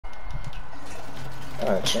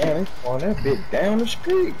God damn, they on that bitch down the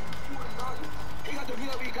street.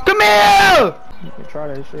 Come here! You can try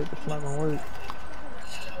that shit, it's not gonna work.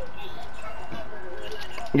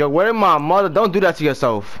 Yo, where my mother? Don't do that to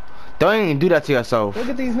yourself. Don't even do that to yourself. Look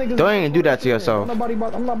at these niggas. Don't even do that to yourself. I'm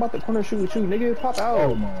not about to corner shoot with you, nigga. Pop out.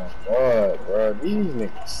 Oh my god, bro. These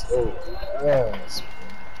niggas so ass.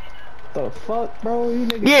 The fuck, bro? You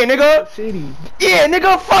niggas Yeah, nigga. shitty. Yeah,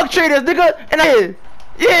 nigga. Fuck traders, nigga. And I.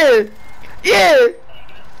 Yeah.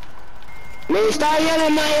 Man, stop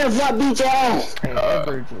yelling my ass if I beat your ass. Can't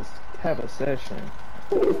ever just have a session.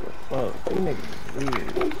 What the fuck? These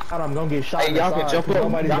niggas weird. I'm gonna get shot. Hey, y'all can jump up.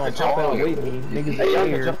 Nobody's gonna pop out with me. Niggas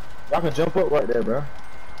Hey, is y'all can jump up right there, bro.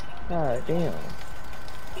 God damn.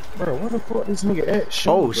 Bro, where the fuck this nigga at?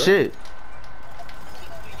 Shoot, Oh bro. shit.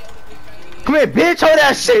 Come here, bitch. Hold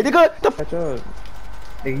that shit, nigga. The Catch up.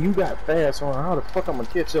 Nigga, you got fast on. How the fuck I'm gonna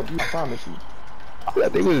catch up? I promise you.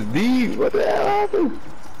 That thing was deep. What the hell happened?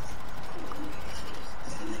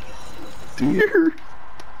 Dear.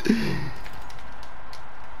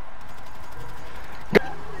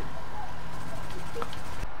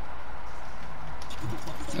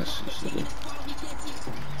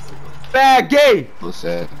 Bad gay. What's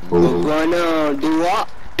that? What's going on? Do what?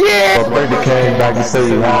 Yeah. Brady came back and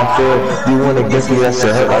said, how I feel. You went against me, that shit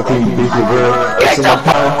hurt like he beat the girl. That's in my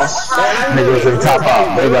pounds. Niggas in top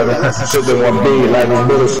out. They got the shit that one big like in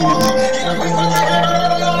middle school.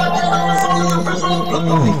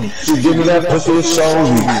 You give me that pussy, it's show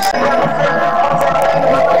you.